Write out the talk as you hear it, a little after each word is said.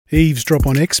Eavesdrop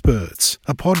on Experts,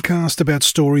 a podcast about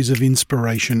stories of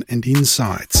inspiration and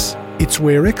insights. It's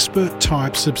where expert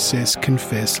types obsess,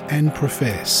 confess and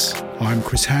profess. I'm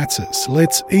Chris Hatzis.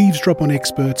 Let's eavesdrop on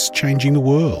experts changing the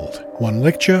world. One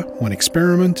lecture, one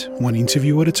experiment, one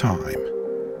interview at a time.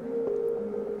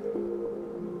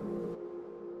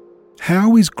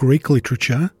 How is Greek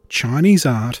literature, Chinese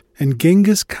art and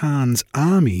Genghis Khan's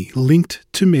army linked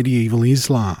to medieval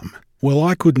Islam? Well,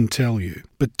 I couldn't tell you,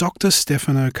 but Dr.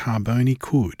 Stefano Carboni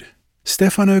could.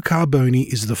 Stefano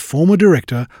Carboni is the former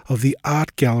director of the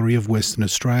Art Gallery of Western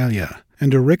Australia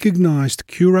and a recognised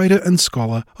curator and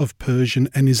scholar of Persian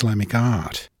and Islamic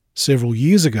art. Several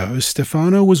years ago,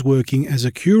 Stefano was working as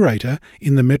a curator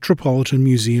in the Metropolitan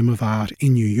Museum of Art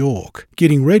in New York,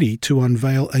 getting ready to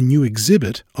unveil a new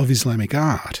exhibit of Islamic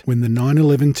art when the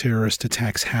 9/11 terrorist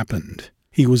attacks happened.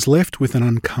 He was left with an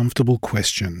uncomfortable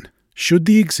question. Should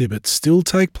the exhibit still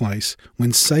take place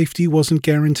when safety wasn't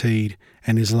guaranteed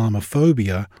and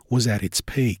Islamophobia was at its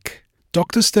peak?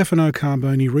 Dr. Stefano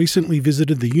Carboni recently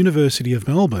visited the University of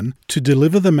Melbourne to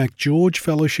deliver the MacGeorge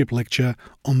Fellowship Lecture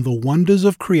on the Wonders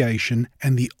of Creation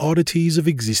and the Oddities of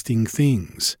Existing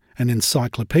Things, an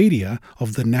encyclopedia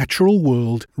of the natural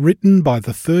world written by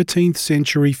the 13th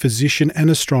century physician and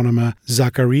astronomer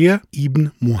Zakaria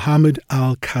ibn Muhammad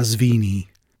al-Qazvini.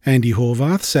 Andy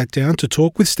Horvath sat down to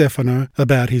talk with Stefano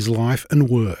about his life and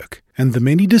work and the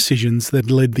many decisions that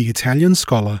led the Italian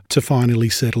scholar to finally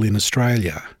settle in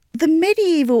Australia. The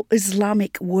medieval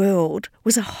Islamic world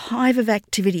was a hive of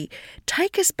activity.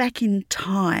 Take us back in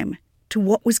time to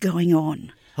what was going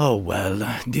on. Oh, well,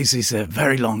 this is a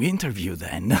very long interview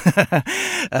then.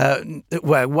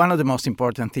 Well, one of the most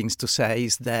important things to say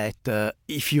is that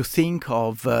if you think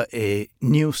of a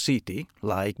new city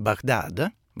like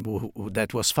Baghdad,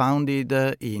 that was founded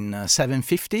in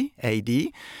 750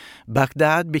 AD,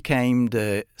 Baghdad became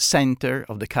the center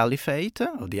of the Caliphate,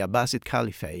 of the Abbasid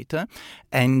Caliphate,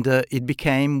 and it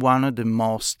became one of the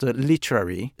most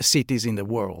literary cities in the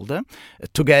world,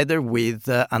 together with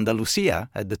Andalusia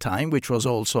at the time, which was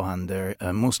also under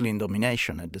Muslim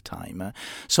domination at the time.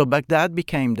 So Baghdad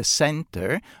became the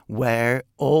center where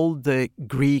all the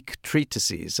Greek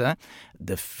treatises,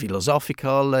 the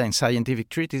philosophical and scientific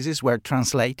treatises, were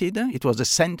translated. It was a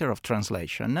center of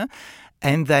translation.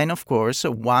 And then, of course,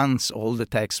 once all the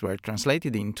texts were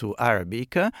translated into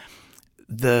Arabic,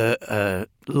 the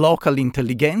local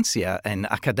intelligentsia and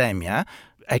academia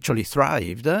actually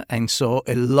thrived, and so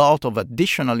a lot of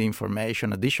additional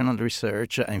information, additional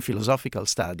research and philosophical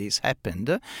studies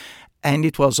happened. And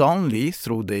it was only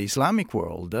through the Islamic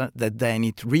world that then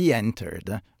it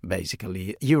re-entered,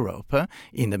 basically, Europe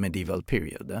in the medieval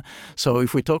period. So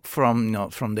if we talk from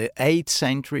the 8th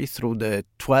century through the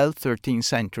 12th, 13th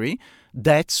century,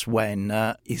 that's when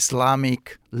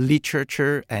Islamic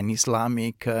literature and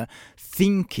Islamic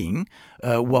thinking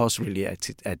was really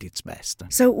at its best.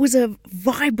 So it was a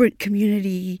vibrant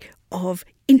community of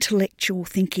intellectual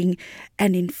thinking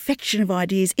and infection of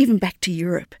ideas, even back to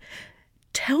Europe.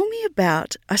 Tell me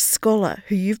about a scholar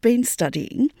who you've been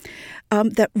studying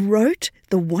that wrote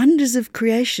The Wonders of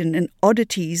Creation and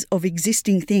Oddities of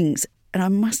Existing Things. And I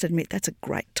must admit, that's a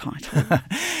great title.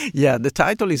 Yeah, the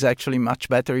title is actually much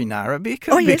better in Arabic.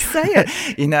 Oh, yes, say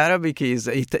it. In Arabic,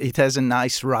 it has a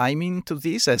nice rhyming to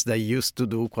this, as they used to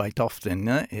do quite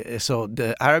often. So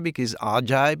the Arabic is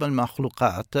Ajaib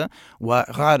al-Makhluqat wa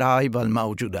Gharaib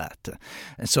al-Mawjudat.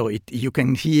 So you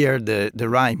can hear the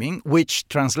rhyming, which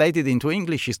translated into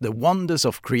English is the wonders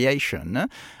of creation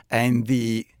and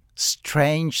the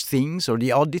strange things or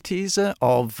the oddities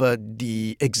of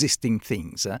the existing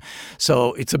things.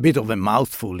 So it's a bit of a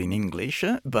mouthful in English,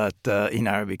 but in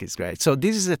Arabic it's great. So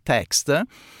this is a text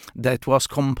that was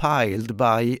compiled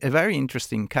by a very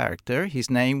interesting character. His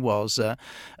name was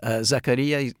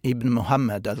Zakaria ibn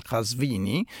Muhammad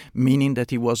al-Qazvini, meaning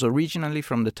that he was originally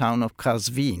from the town of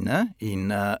Qazvin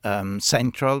in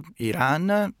central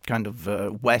Iran, kind of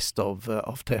west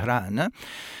of Tehran.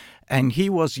 And he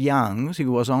was young, he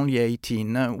was only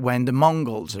 18 when the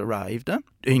Mongols arrived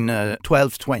in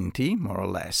 1220, more or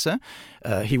less.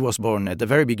 He was born at the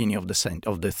very beginning of the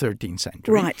 13th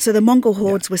century. Right, so the Mongol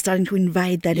hordes were starting to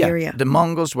invade that area. The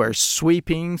Mongols were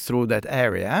sweeping through that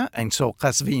area, and so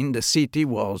Qazvin, the city,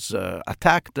 was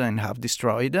attacked and half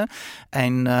destroyed.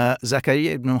 And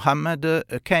Zakaria ibn Muhammad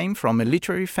came from a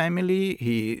literary family.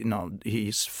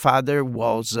 His father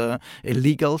was a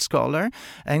legal scholar,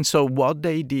 and so what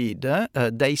they did,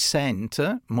 they sent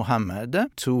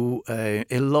Muhammad to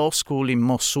a law school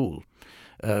in Mosul.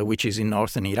 which is in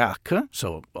northern Iraq.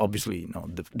 So obviously,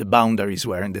 the boundaries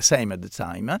weren't the same at the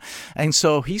time. And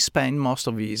so he spent most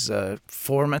of his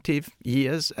formative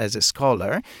years as a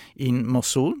scholar in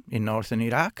Mosul, in northern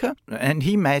Iraq. And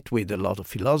he met with a lot of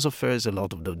philosophers, a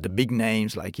lot of the big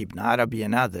names like Ibn Arabi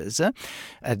and others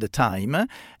at the time.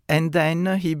 And then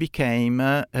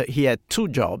he had two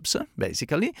jobs,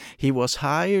 basically. He was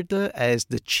hired as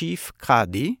the chief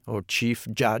qadi, or chief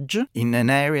judge, in an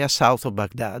area south of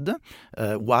Baghdad,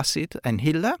 Wasit and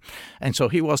Hilla. And so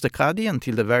he was the qadi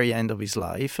until the very end of his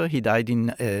life. He died in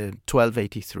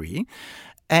 1283.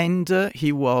 And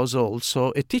he was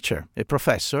also a teacher, a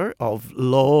professor of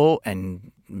law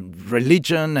and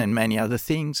religion and many other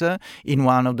things in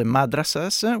one of the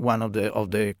madrasas, one of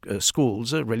the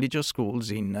schools, religious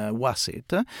schools in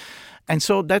Wasit. And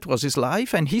so that was his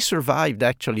life, and he survived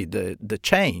actually the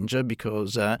change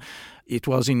because it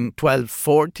was in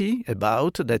 1240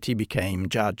 about that he became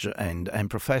judge and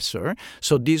professor.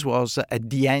 So this was at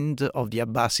the end of the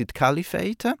Abbasid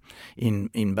Caliphate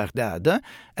in Baghdad,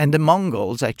 and the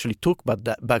Mongols actually took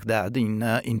Baghdad in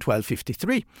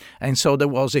 1253. And so there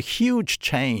was a huge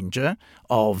change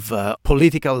of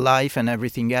political life and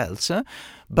everything else.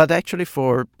 But actually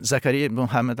for Zakaria ibn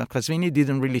Muhammad al-Qazvini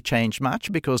didn't really change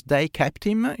much because they kept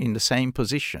him in the same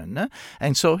position.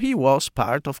 And so he was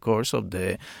part, of course, of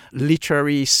the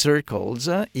literary circles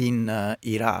in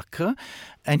Iraq.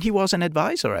 And he was an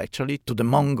advisor, actually, to the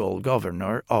Mongol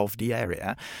governor of the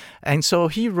area. And so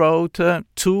he wrote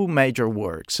two major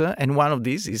works. And one of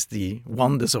these is The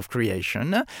Wonders of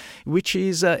Creation, which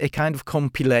is a kind of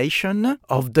compilation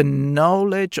of the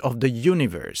knowledge of the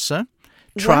universe,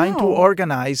 trying to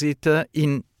organize it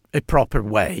in a proper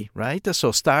way, right?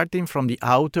 So starting from the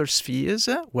outer spheres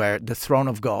where the throne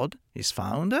of God is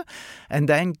found, and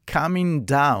then coming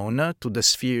down to the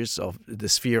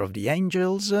sphere of the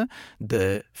angels,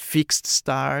 the fixed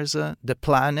stars, the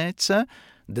planets,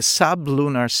 the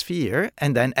sublunar sphere,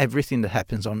 and then everything that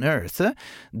happens on Earth.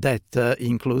 That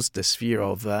includes the sphere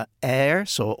of air,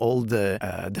 so all the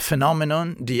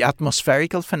phenomenon, the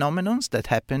atmospherical phenomenon that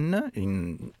happen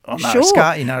in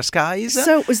our skies.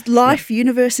 So it was life,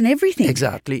 universe, and everything.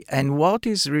 Exactly. And what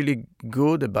is really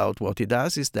good about what he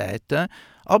does is that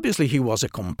obviously he was a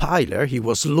compiler. He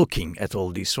was looking at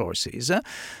all these sources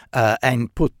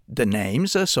and put the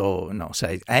names.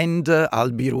 And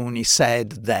Al-Biruni said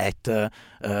that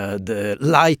the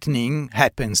lightning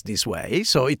happens this way.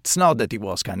 So it's not that he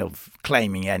was kind of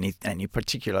claiming any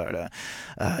particular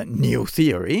new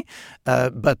theory.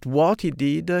 But what he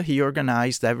did, he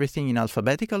organized everything in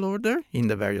alphabetical order in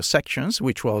the various sections,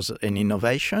 which was an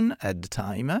innovation at the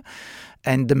time.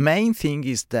 And the main thing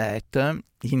is that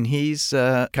in his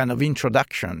kind of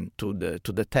introduction to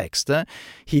the text,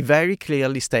 he very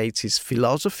clearly states his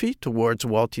philosophy towards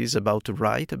what he's about to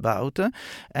write about.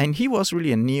 And he was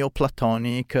really a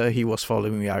Neoplatonic. He was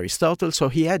following Aristotle. So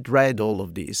he had read all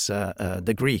of these,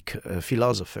 the Greek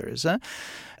philosophers.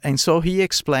 And so he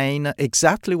explained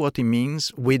exactly what he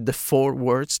means with the four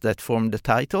words that form the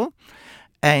title.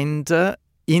 And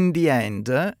in the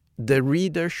end, the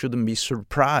reader shouldn't be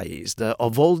surprised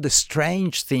of all the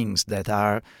strange things that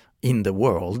are in the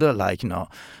world, like,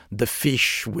 the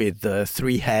fish with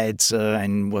 3 heads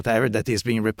and whatever that is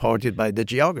being reported by the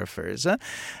geographers.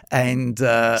 And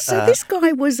so this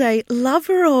guy was a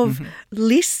lover of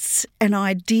lists and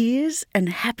ideas and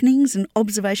happenings and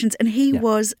observations, and he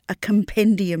was a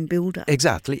compendium builder.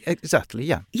 Exactly,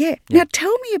 yeah. Yeah. Now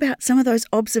tell me about some of those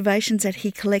observations that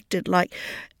he collected, like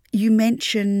you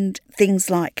mentioned things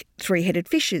like 3-headed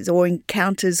fishes or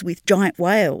encounters with giant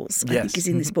whales, I think is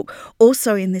in this book.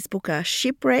 Also in this book are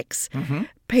shipwrecks,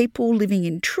 people living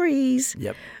in trees,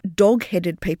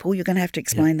 dog-headed people, you're going to have to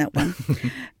explain that one,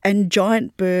 and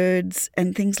giant birds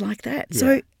and things like that. Yeah.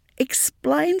 So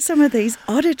explain some of these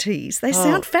oddities. They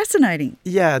sound fascinating.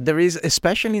 Yeah, there is,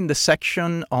 especially in the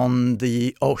section on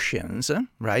the oceans,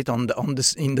 right?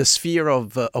 In the sphere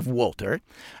of water,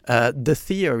 the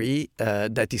theory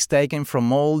that is taken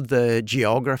from all the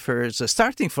geographers,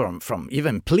 starting from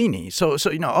even Pliny. So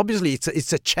obviously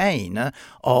it's a chain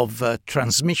of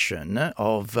transmission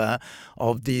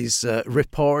of these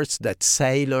reports that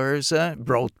sailors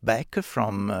brought back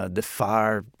from the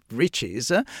far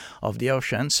reaches of the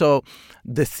ocean. So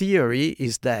the theory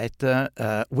is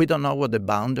that we don't know what the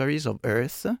boundaries of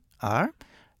Earth are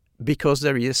because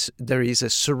there is a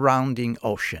surrounding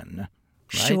ocean.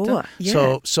 Right? Sure.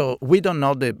 Yeah. So we don't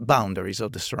know the boundaries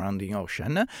of the surrounding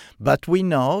ocean, but we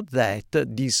know that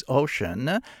this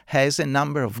ocean has a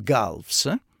number of gulfs.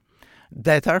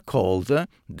 that are called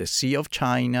the Sea of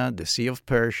China, the Sea of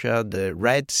Persia, the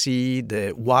Red Sea, the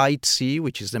White Sea,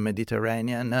 which is the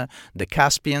Mediterranean, the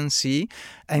Caspian Sea.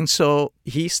 And so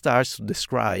he starts to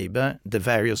describe the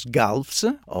various gulfs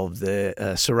of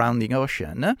the surrounding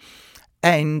ocean,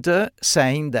 and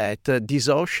saying that these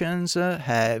oceans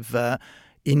have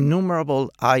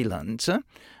innumerable islands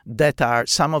that are,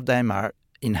 some of them are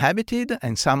inhabited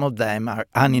and some of them are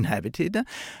uninhabited.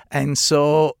 And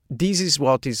so this is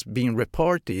what is being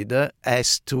reported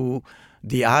as to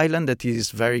the island that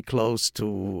is very close to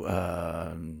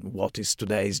what is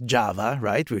today's Java,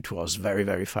 right, which was very,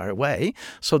 very far away.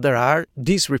 So there are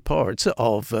these reports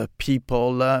of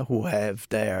people who have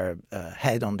their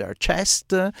head on their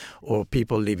chest, or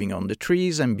people living on the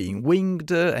trees and being winged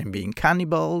and being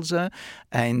cannibals,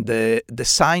 and the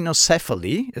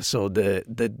cynocephaly, so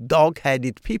the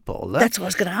dog-headed people. That's what I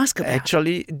was going to ask about.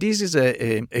 Actually, this is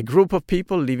a group of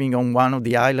people living on one of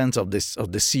the islands of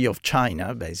the Sea of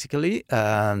China, basically,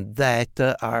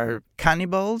 that are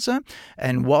cannibals.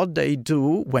 And what they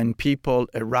do when people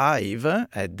arrive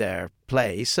at their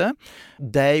place,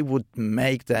 they would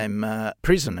make them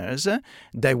prisoners.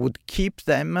 They would keep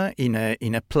them in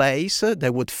a place. They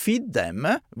would feed them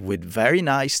with very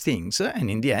nice things, and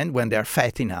in the end, when they are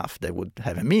fat enough, they would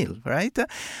have a meal, right?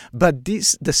 But the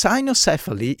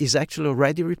cynocephaly is actually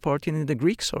already reported in the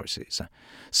Greek sources.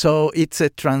 So it's a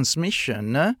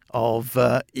transmission of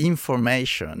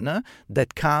information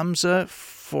that comes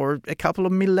for a couple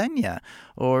of millennia,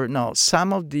 or no,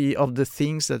 some of the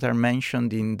things that are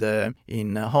mentioned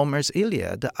in Homer's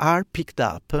Iliad are picked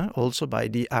up also by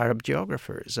the Arab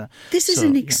geographers. This is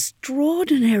an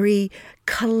extraordinary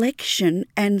collection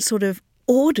and sort of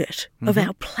audit of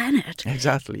our planet.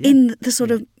 Exactly. Yeah. In the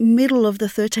sort of middle of the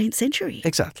 13th century.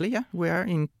 Exactly, yeah. We are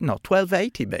in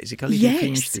 1280, basically. Yes. He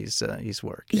finished his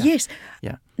work. Yeah. Yes.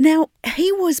 Yeah. Now,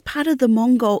 he was part of the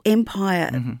Mongol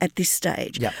Empire at this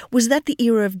stage. Yeah. Was that the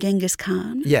era of Genghis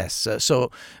Khan? Yes.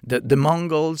 So the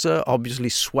Mongols obviously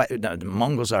the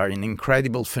Mongols are an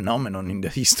incredible phenomenon in the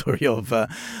history of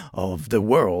the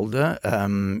world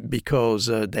because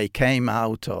they came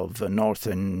out of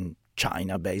northern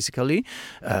China, basically,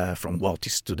 from what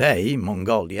is today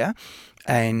Mongolia.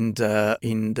 And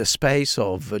in the space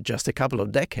of just a couple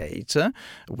of decades,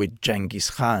 with Genghis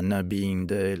Khan being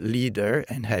the leader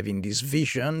and having this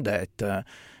vision that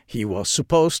he was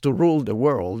supposed to rule the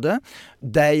world,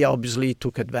 they obviously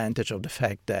took advantage of the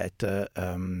fact that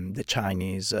the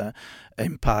Chinese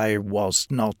empire was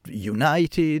not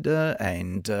united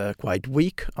and quite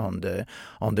weak on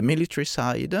the military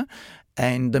side.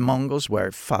 And the Mongols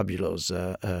were fabulous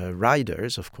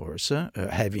riders, of course,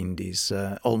 having these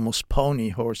almost pony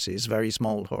horses, very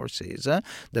small horses,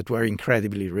 that were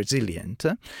incredibly resilient.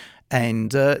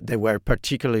 And they were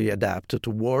particularly adapted to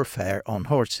warfare on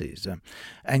horses.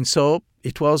 And so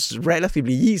it was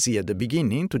relatively easy at the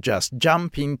beginning to just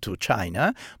jump into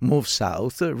China, move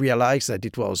south, realize that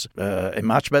it was a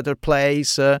much better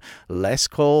place, less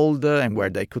cold, and where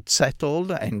they could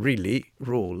settle and really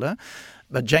rule.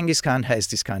 But Genghis Khan has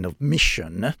this kind of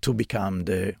mission to become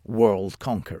the world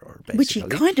conqueror, basically. Which he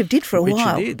kind of did for a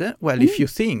while. Which he did. Well, if you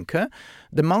think,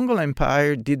 the Mongol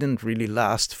Empire didn't really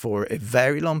last for a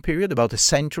very long period, about a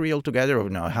century altogether, or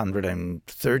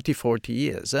 130, 40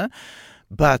 years.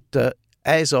 But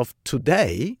as of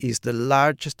today, is the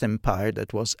largest empire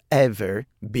that was ever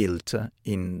built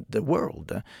in the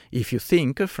world. If you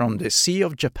think from the Sea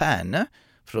of Japan,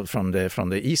 from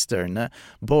the eastern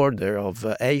border of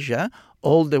Asia,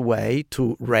 all the way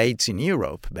to raids in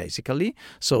Europe, basically.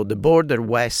 So the border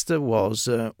west was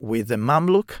with the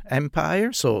Mamluk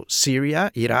Empire, so Syria,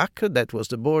 Iraq, that was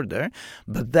the border.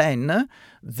 But then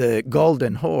the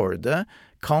Golden Horde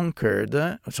conquered,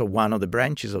 so one of the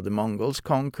branches of the Mongols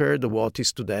conquered what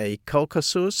is today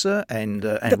Caucasus and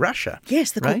Russia.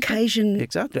 Yes, the right? Caucasian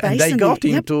exactly. basin. And they got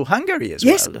there. into Hungary as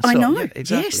yes, well. Yes, I know. Yeah,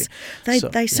 exactly. Yes,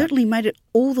 they certainly made it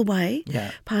all the way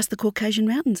past the Caucasian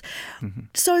mountains. Mm-hmm.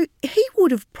 So he would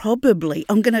have probably,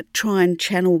 I'm going to try and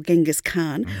channel Genghis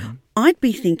Khan, I'd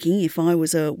be thinking if I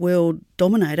was a world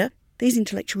dominator, these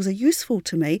intellectuals are useful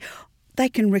to me. They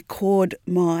can record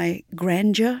my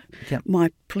grandeur, my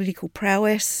political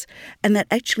prowess, and that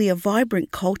actually a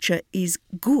vibrant culture is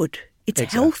good. It's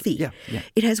healthy. Yeah.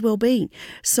 It has well-being.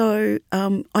 So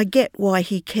I get why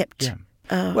he kept...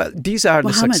 well, these are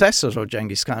Muhammad. The successors of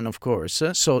Genghis Khan, of course.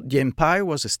 So the empire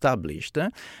was established,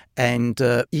 and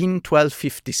in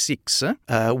 1256,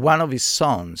 one of his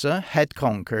sons had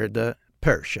conquered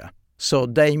Persia. So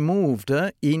they moved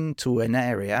into an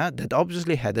area that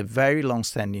obviously had a very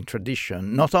long-standing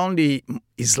tradition, not only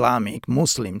Islamic,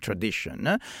 Muslim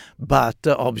tradition, but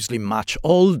obviously much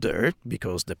older,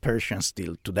 because the Persians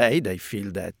still today, they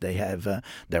feel that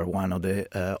they're one of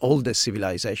the oldest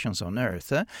civilizations on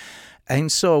earth.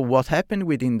 And so what happened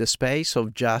within the space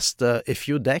of just a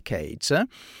few decades,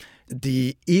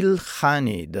 the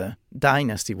Ilkhanid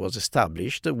dynasty was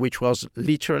established, which was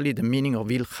literally the meaning of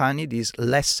Ilkhanid is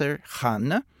lesser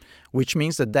Khan, which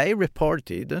means that they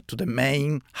reported to the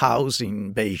main house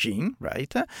in Beijing,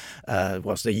 right?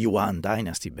 Was the Yuan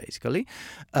dynasty, basically.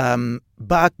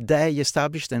 But they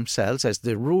established themselves as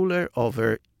the ruler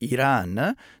over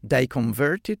Iran. They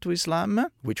converted to Islam,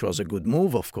 which was a good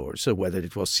move, of course. Whether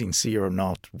it was sincere or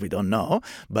not, we don't know.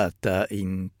 But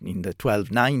in the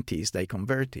 1290s, they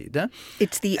converted.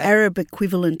 It's the Arab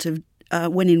equivalent of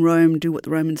when in Rome, do what the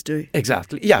Romans do.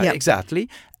 Exactly. Yeah, exactly.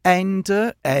 And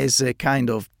as a kind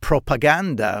of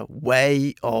propaganda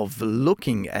way of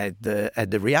looking at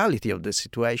the reality of the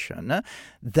situation,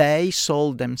 they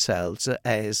sold themselves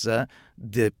as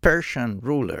the Persian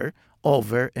ruler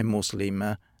over a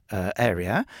Muslim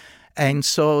area. And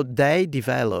so they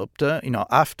developed,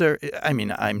 after,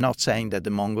 I'm not saying that the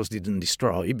Mongols didn't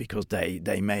destroy, because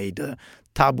they made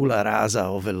tabula rasa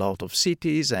of a lot of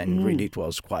cities, and really it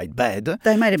was quite bad.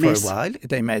 They made a mess. For a while.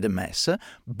 They made a mess.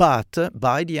 But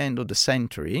by the end of the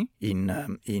century, in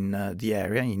the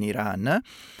area, in Iran,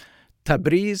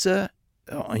 Tabriz,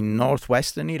 in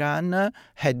northwestern Iran,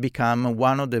 had become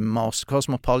one of the most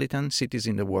cosmopolitan cities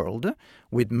in the world,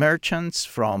 with merchants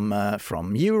from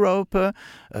Europe,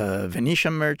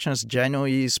 Venetian merchants,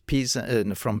 Genoese,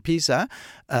 from Pisa,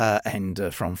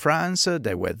 and from France.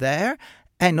 They were there.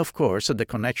 And, of course, the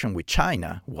connection with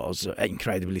China was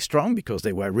incredibly strong, because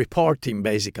they were reporting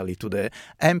basically to the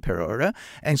emperor.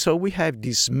 And so we have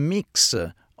this mix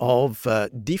of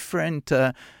different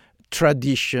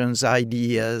traditions,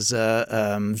 ideas,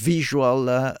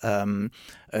 visual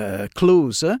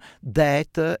clues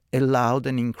that allowed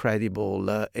an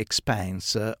incredible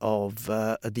expanse of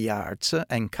the arts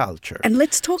and culture. And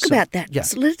let's talk about that. Yeah.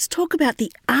 So let's talk about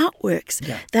the artworks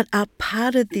that are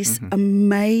part of this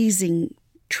amazing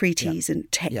treatise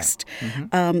and text,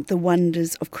 The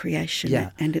Wonders of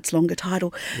Creation, and its longer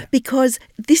title, because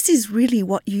this is really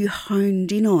what you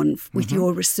honed in on with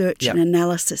your research and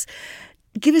analysis.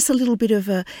 Give us a little bit of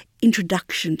an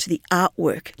introduction to the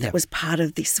artwork that was part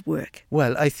of this work.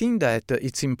 Well, I think that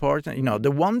it's important,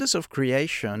 The Wonders of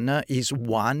Creation is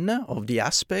one of the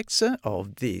aspects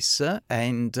of this,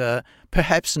 and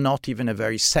perhaps not even a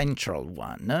very central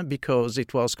one, because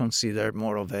it was considered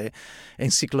more of an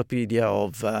encyclopedia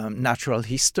of natural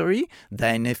history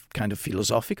than a kind of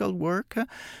philosophical work.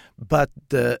 But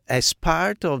as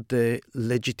part of the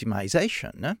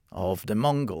legitimization of the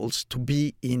Mongols to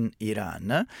be in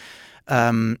Iran,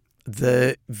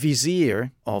 the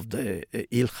vizier of the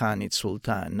Ilkhanid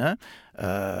Sultan,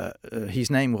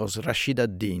 his name was Rashid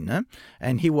ad-Din,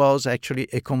 and he was actually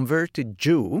a converted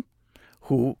Jew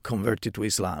who converted to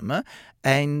Islam,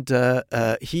 and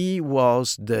he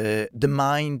was the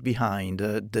mind behind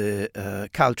the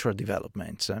cultural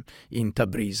developments in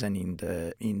Tabriz and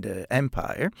in the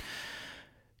empire.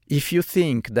 If you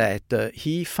think that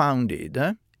he founded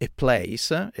a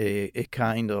place, a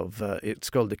kind of, it's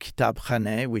called the Kitab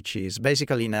Khaneh, which is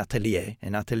basically an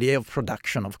atelier of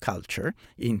production of culture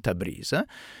in Tabriz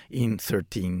in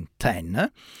 1310.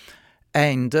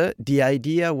 And the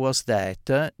idea was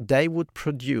that they would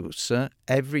produce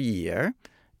every year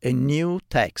a new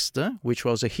text, which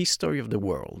was a history of the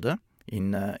world.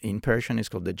 In Persian, it's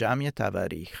called the Jami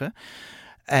Tavarikh.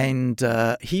 And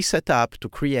he set up to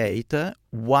create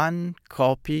one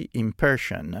copy in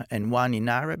Persian and one in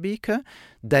Arabic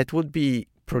that would be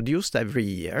produced every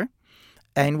year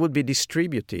and would be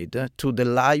distributed to the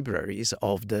libraries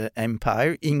of the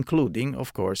empire, including,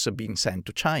 of course, being sent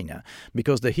to China,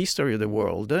 because the history of the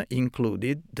world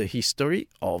included the history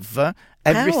of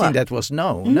everything that was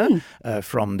known,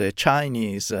 from the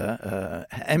Chinese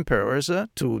emperors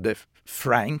to the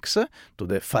Franks, to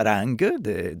the Farang,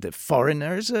 the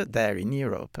foreigners there in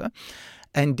Europe.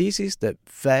 And this is the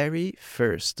very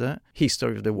first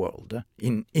history of the world,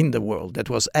 in the world, that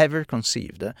was ever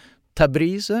conceived.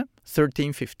 Tabriz,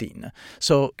 1315.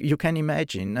 So you can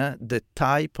imagine the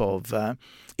type of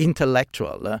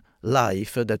intellectual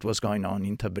life that was going on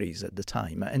in Tabriz at the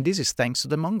time. And this is thanks to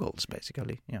the Mongols,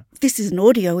 basically. Yeah. This is an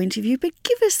audio interview, but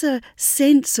give us a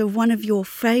sense of one of your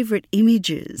favourite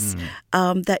images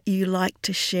that you like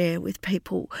to share with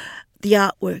people, the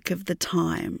artwork of the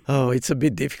time. Oh, it's a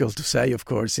bit difficult to say, of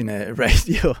course, in a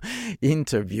radio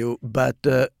interview, but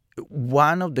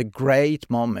one of the great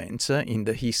moments in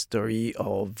the history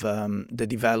of the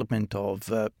development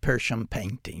of Persian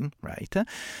painting, right?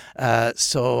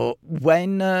 So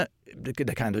when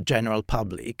the kind of general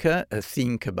public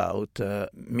think about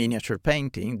miniature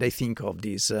painting, they think of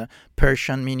these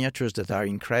Persian miniatures that are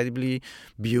incredibly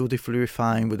beautifully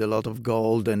refined with a lot of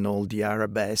gold and all the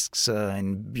arabesques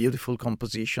and beautiful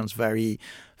compositions, very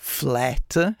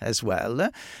flat as well.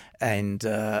 And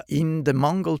in the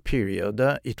Mongol period,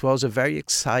 it was a very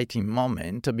exciting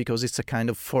moment because it's a kind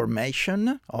of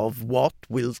formation of what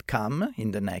will come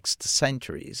in the next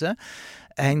centuries.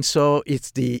 And so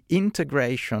it's the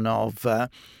integration of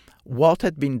what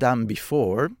had been done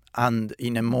before and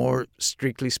in a more,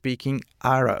 strictly speaking,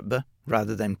 Arab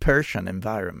rather than Persian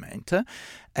environment.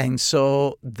 And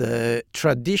so the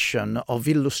tradition of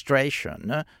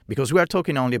illustration, because we are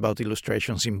talking only about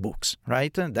illustrations in books,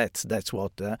 right? That's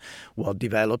what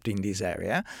developed in this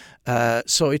area.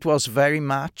 So it was very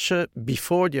much,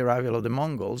 before the arrival of the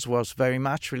Mongols, was very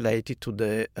much related to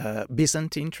the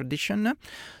Byzantine tradition.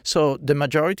 So the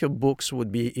majority of books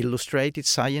would be illustrated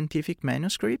scientific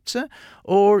manuscripts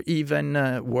or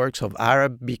even works of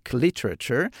Arabic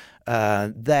literature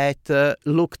that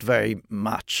looked very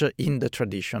much in the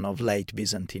tradition of late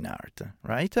Byzantine art,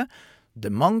 right? The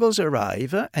Mongols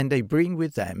arrive and they bring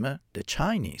with them the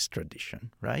Chinese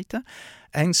tradition, right?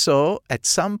 And so at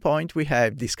some point we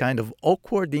have this kind of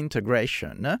awkward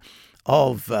integration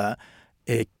of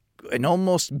an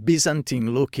almost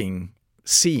Byzantine-looking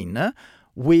scene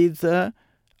with,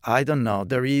 I don't know,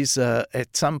 there is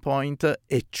at some point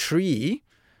a tree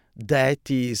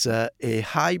that is a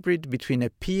hybrid between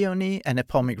a peony and a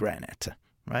pomegranate,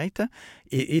 right?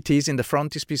 It is in the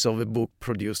frontispiece of a book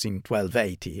produced in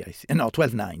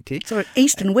 1290. So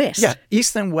East and West. Yeah,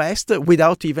 East and West,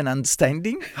 without even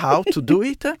understanding how to do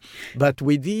it. But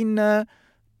within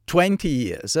 20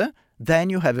 years,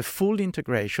 then you have a full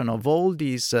integration of all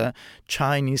these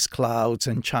Chinese clouds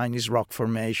and Chinese rock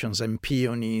formations and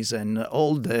peonies and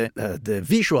all the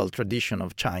visual tradition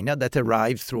of China that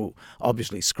arrived through,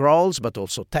 obviously, scrolls, but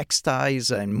also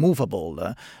textiles and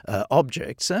movable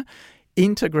objects,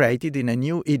 integrated in a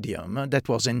new idiom that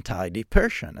was entirely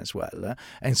Persian as well.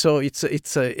 And so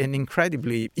it's an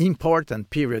incredibly important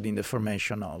period in the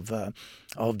formation of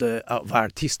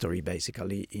art history,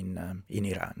 basically, in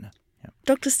Iran. Yeah.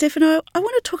 Dr. Stefano, I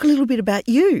want to talk a little bit about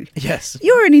you. Yes.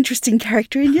 You're an interesting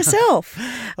character in yourself.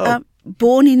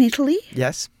 Born in Italy.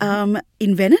 Yes.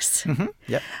 In Venice. Mm-hmm.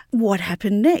 Yep. What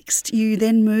happened next? You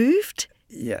then moved.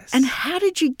 Yes. And how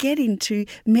did you get into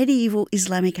medieval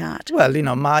Islamic art? Well,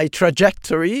 my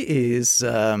trajectory is,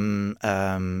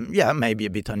 maybe a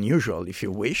bit unusual if you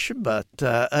wish, but,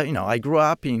 I grew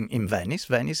up in Venice.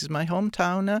 Venice is my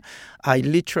hometown. I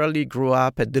literally grew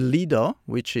up at the Lido,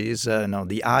 which is,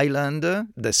 the island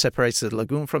that separates the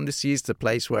lagoon from the sea. It's the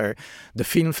place where the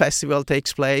film festival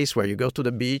takes place, where you go to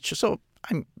the beach. So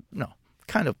I'm,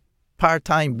 kind of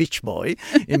part-time beach boy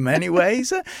in many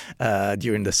ways,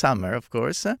 during the summer, of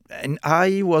course. And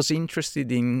I was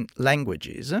interested in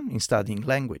languages, in studying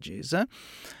languages.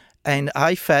 And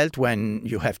I felt when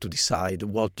you have to decide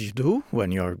what you do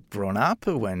when you're grown up,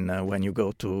 when you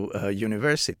go to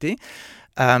university,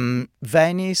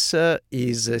 Venice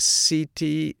is a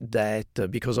city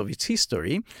that, because of its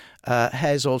history,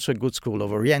 has also a good school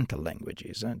of Oriental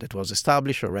languages that was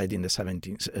established already in the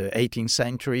 18th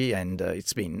century, and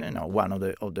it's been one of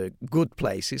the good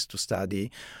places to study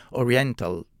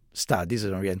Oriental studies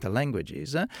and Oriental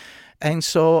languages. And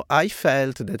so I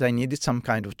felt that I needed some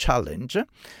kind of challenge.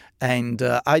 And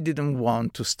I didn't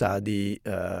want to study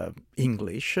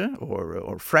English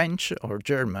or French or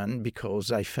German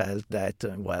because I felt that,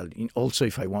 also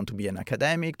if I want to be an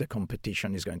academic, the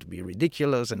competition is going to be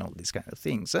ridiculous and all these kind of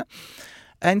things.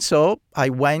 And so I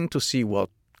went to see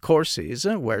what courses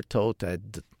were taught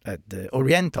at the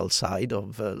Oriental side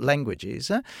of languages.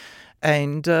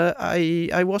 And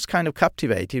I was kind of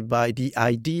captivated by the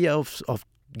idea of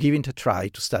giving it a try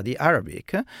to study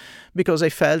Arabic, because I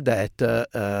felt that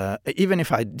even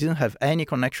if I didn't have any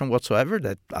connection whatsoever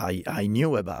that I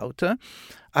knew about,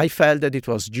 I felt that it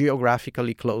was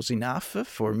geographically close enough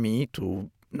for me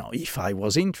to, if I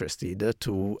was interested,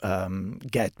 to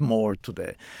get more to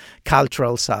the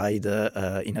cultural side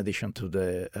in addition to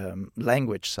the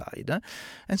language side.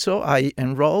 And so I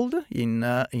enrolled in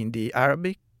the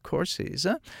Arabic courses.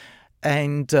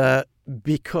 And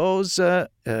because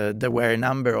there were a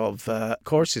number of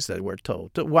courses that were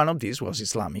taught. One of these was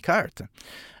Islamic art.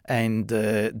 And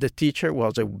the teacher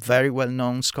was a very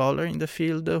well-known scholar in the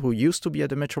field who used to be at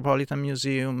the Metropolitan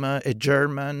Museum, a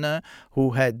German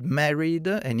who had married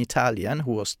an Italian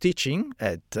who was teaching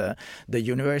at the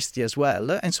university as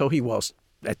well. And so he was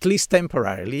at least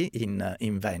temporarily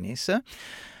in Venice.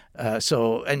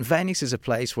 And Venice is a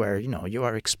place where, you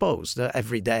are exposed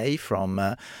every day from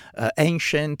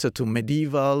ancient to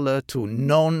medieval to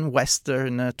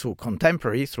non-Western to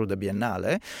contemporary through the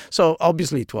Biennale. So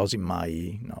obviously it was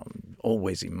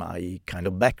always in my kind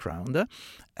of background.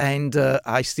 And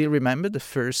I still remember the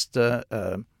first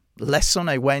lesson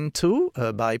I went to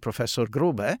by Professor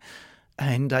Grube.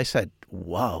 And I said,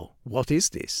 wow, what is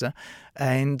this?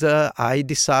 And I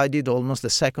decided almost the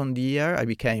second year, I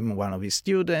became one of his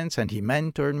students and he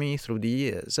mentored me through the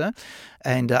years.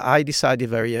 And I decided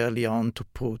very early on to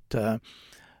put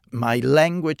my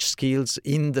language skills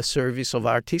in the service of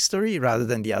art history rather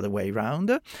than the other way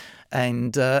around.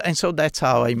 And so that's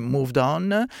how I moved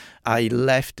on. I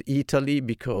left Italy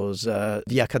because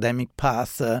the academic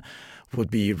path would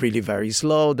be really very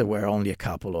slow. There were only a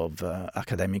couple of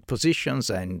academic positions,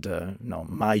 and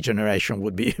my generation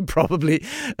would be probably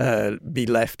be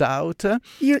left out.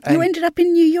 You ended up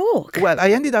in New York. Well,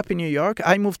 I ended up in New York.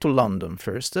 I moved to London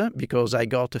first because I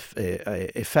got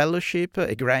a fellowship,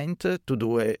 a grant to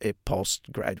do a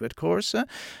postgraduate course.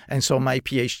 And so my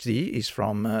PhD is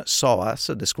from SOAS,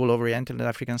 the School of Oriental and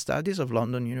African Studies of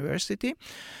London University,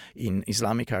 in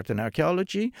Islamic art and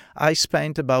archaeology. I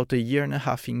spent about a year and a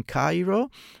half in Cairo.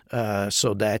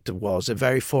 So that was a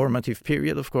very formative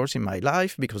period, of course, in my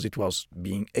life because it was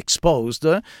being exposed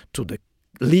to the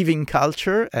living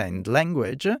culture and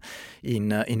language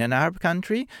in an Arab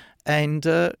country. And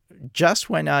just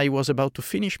when I was about to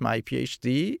finish my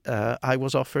PhD, I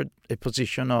was offered a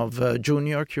position of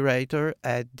junior curator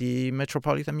at the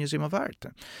Metropolitan Museum of Art.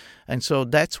 And so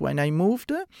that's when I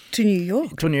moved to New York.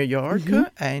 Mm-hmm.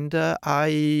 And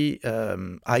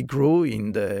I grew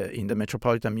in the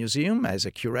Metropolitan Museum as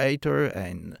a curator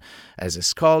and as a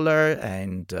scholar,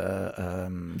 and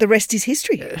the rest is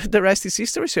history. The rest is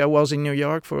history. So I was in New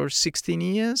York for 16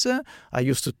 years. I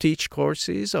used to teach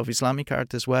courses of Islamic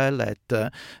art as well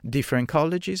at different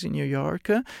colleges in New York.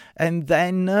 And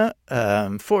then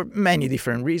for many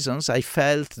different reasons, I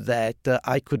felt that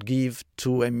I could give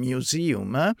to a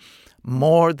museum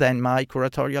more than my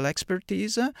curatorial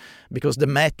expertise, because the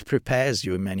Met prepares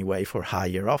you in many ways for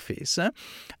higher office,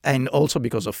 and also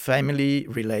because of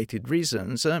family-related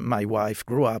reasons. My wife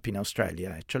grew up in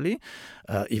Australia, actually,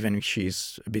 even if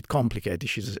she's a bit complicated.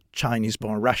 She's a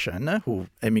Chinese-born Russian who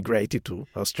emigrated to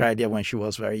Australia when she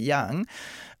was very young.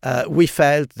 We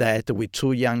felt that with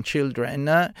two young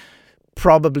children,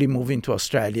 probably moving to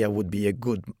Australia would be a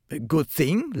good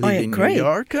thing, living in New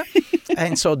York.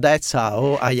 And so that's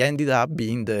how I ended up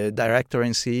being the director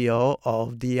and CEO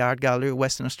of the Art Gallery of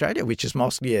Western Australia, which is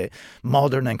mostly a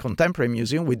modern and contemporary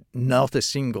museum with not a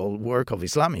single work of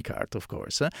Islamic art, of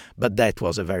course. But that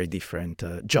was a very different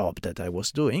job that I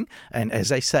was doing. And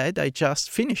as I said, I just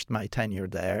finished my tenure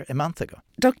there a month ago.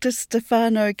 Dr.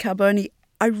 Stefano Carboni,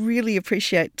 I really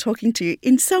appreciate talking to you.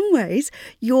 In some ways,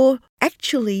 you're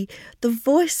actually the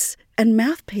voice and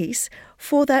mouthpiece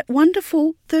for that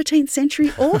wonderful 13th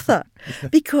century author,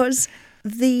 because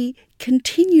the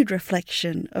continued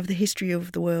reflection of the history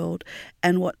of the world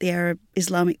and what the Arab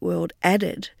Islamic world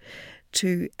added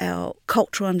to our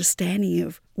cultural understanding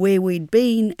of where we'd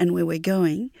been and where we're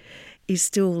going is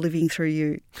still living through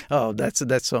you. Oh, that's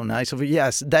so nice of you.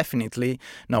 Yes, definitely.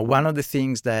 Now, one of the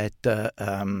things that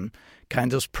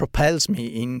kind of propels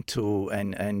me into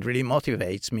and really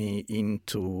motivates me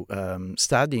into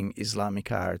studying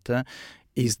Islamic art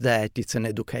is that it's an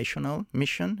educational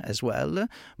mission as well.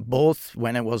 Both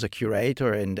when I was a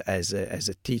curator and as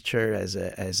a teacher, as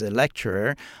a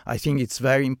lecturer, I think it's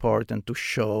very important to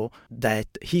show that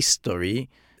history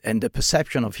and the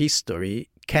perception of history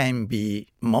can be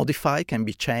modified, can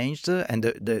be changed, and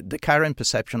the current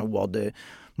perception of what the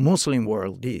Muslim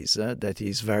world is, that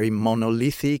is very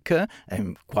monolithic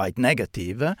and quite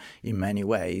negative in many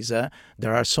ways.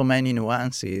 There are so many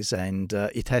nuances, and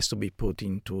it has to be put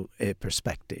into a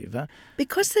perspective.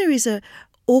 Because there is an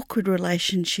awkward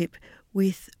relationship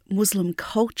with Muslim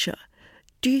culture,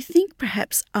 do you think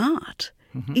perhaps art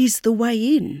is the way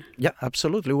in? Yeah,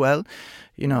 absolutely. Well,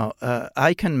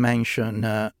 I can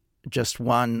mention just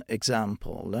one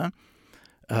example.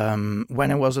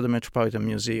 When I was at the Metropolitan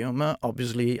Museum,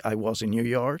 obviously I was in New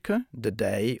York the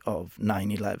day of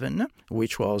 9/11,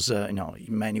 which was, in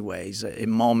many ways, a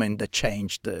moment that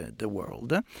changed the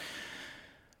world.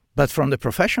 But from the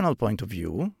professional point of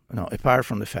view, apart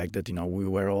from the fact that we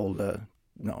were all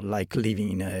like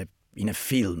living in a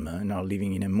film,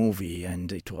 living in a movie,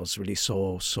 and it was really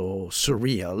so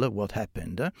surreal what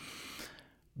happened.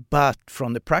 But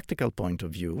from the practical point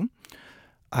of view,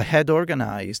 I had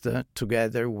organized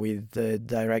together with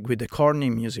the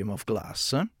Corning Museum of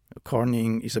Glass.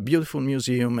 Corning is a beautiful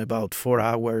museum about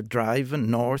 4-hour drive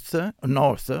north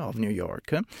of New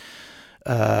York.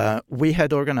 We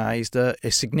had organized a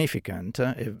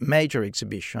major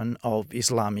exhibition of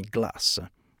Islamic glass.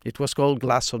 It was called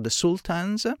Glass of the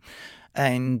Sultans,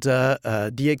 and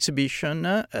the exhibition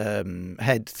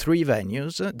had 3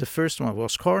 venues. The first one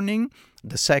was Corning,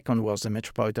 the second was the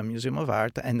Metropolitan Museum of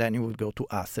Art, and then you would go to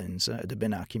Athens, the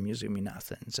Benaki Museum in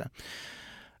Athens.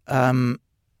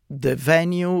 The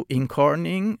venue in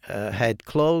Corning had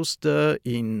closed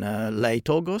in late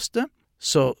August,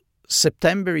 so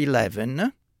September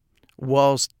 11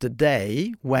 was the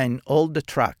day when all the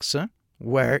trucks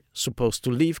were supposed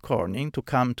to leave Corning to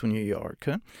come to New York,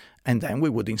 and then we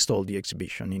would install the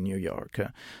exhibition in New York.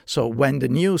 So when the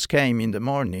news came in the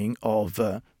morning of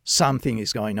something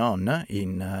is going on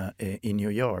in New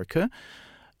York,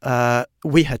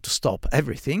 we had to stop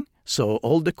everything. So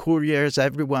all the couriers,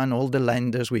 everyone, all the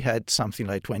lenders, we had something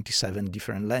like 27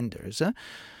 different lenders.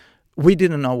 We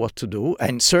didn't know what to do,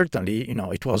 and certainly,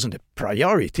 it wasn't a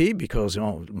priority because,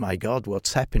 my God,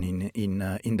 what's happening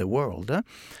in the world?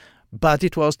 But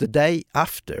it was the day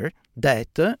after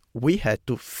that we had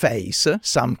to face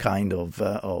some kind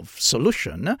of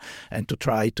solution and to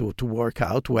try to work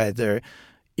out whether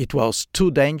it was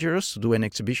too dangerous to do an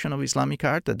exhibition of Islamic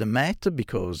art at the Met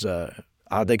because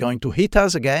are they going to hit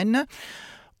us again?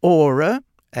 Or,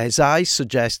 as I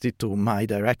suggested to my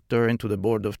director and to the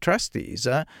board of trustees,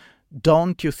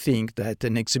 don't you think that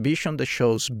an exhibition that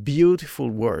shows beautiful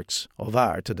works of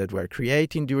art that were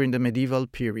created during the medieval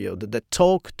period, that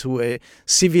talk to a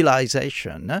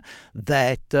civilization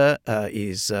that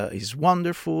is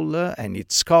wonderful and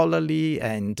it's scholarly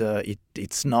and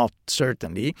it's not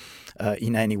certainly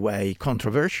in any way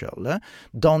controversial,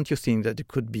 don't you think that it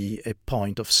could be a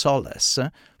point of solace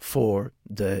for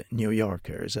the New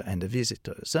Yorkers and the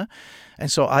visitors?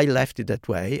 And so I left it that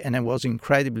way, and I was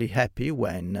incredibly happy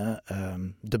when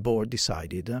the board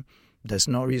decided there's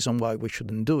no reason why we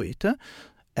shouldn't do it.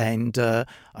 And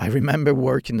I remember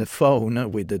working the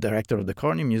phone with the director of the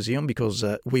Corning Museum because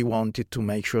we wanted to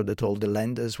make sure that all the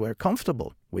lenders were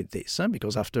comfortable with this,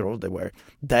 because after all, they were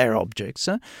their objects,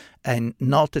 and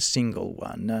not a single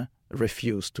one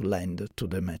refused to lend to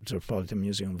the Metropolitan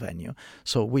Museum venue.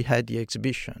 So we had the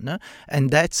exhibition, and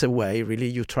that's a way, really,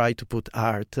 you try to put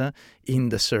art in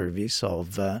the service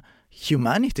of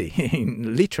humanity,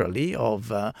 literally,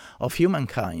 of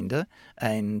humankind,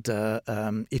 and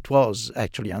it was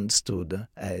actually understood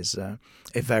as a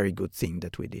very good thing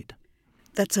that we did.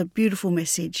 That's a beautiful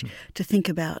message to think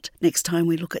about next time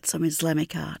we look at some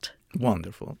Islamic art.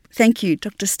 Wonderful. Thank you,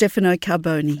 Dr. Stefano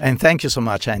Carboni. And thank you so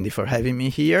much, Andy, for having me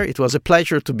here. It was a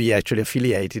pleasure to be actually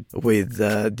affiliated with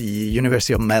the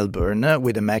University of Melbourne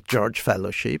with the MacGeorge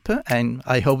Fellowship, and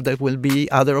I hope there will be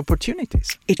other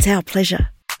opportunities. It's our pleasure.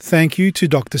 Thank you to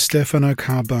Dr. Stefano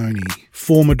Carboni,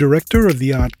 former director of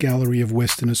the Art Gallery of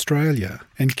Western Australia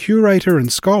and curator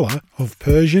and scholar of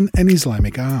Persian and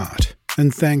Islamic art.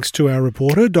 And thanks to our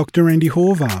reporter, Dr. Andy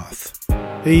Horvath.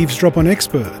 Eavesdrop on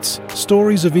Experts,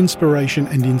 Stories of Inspiration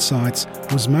and Insights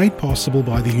was made possible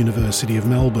by the University of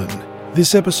Melbourne.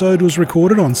 This episode was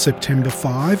recorded on September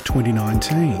 5,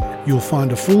 2019. You'll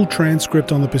find a full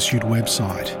transcript on the Pursuit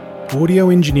website. Audio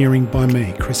engineering by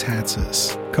me, Chris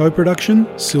Hatzis. Co-production,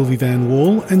 Sylvie Van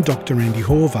Wall and Dr. Andy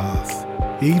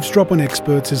Horvath. Eavesdrop on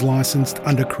Experts is licensed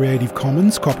under Creative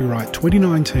Commons Copyright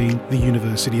 2019, the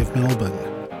University of Melbourne.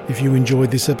 If you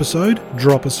enjoyed this episode,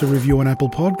 drop us a review on Apple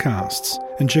Podcasts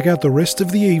and check out the rest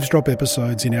of the Eavesdrop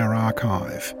episodes in our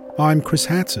archive. I'm Chris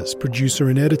Hatzis, producer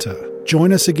and editor.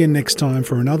 Join us again next time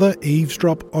for another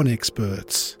Eavesdrop on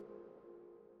Experts.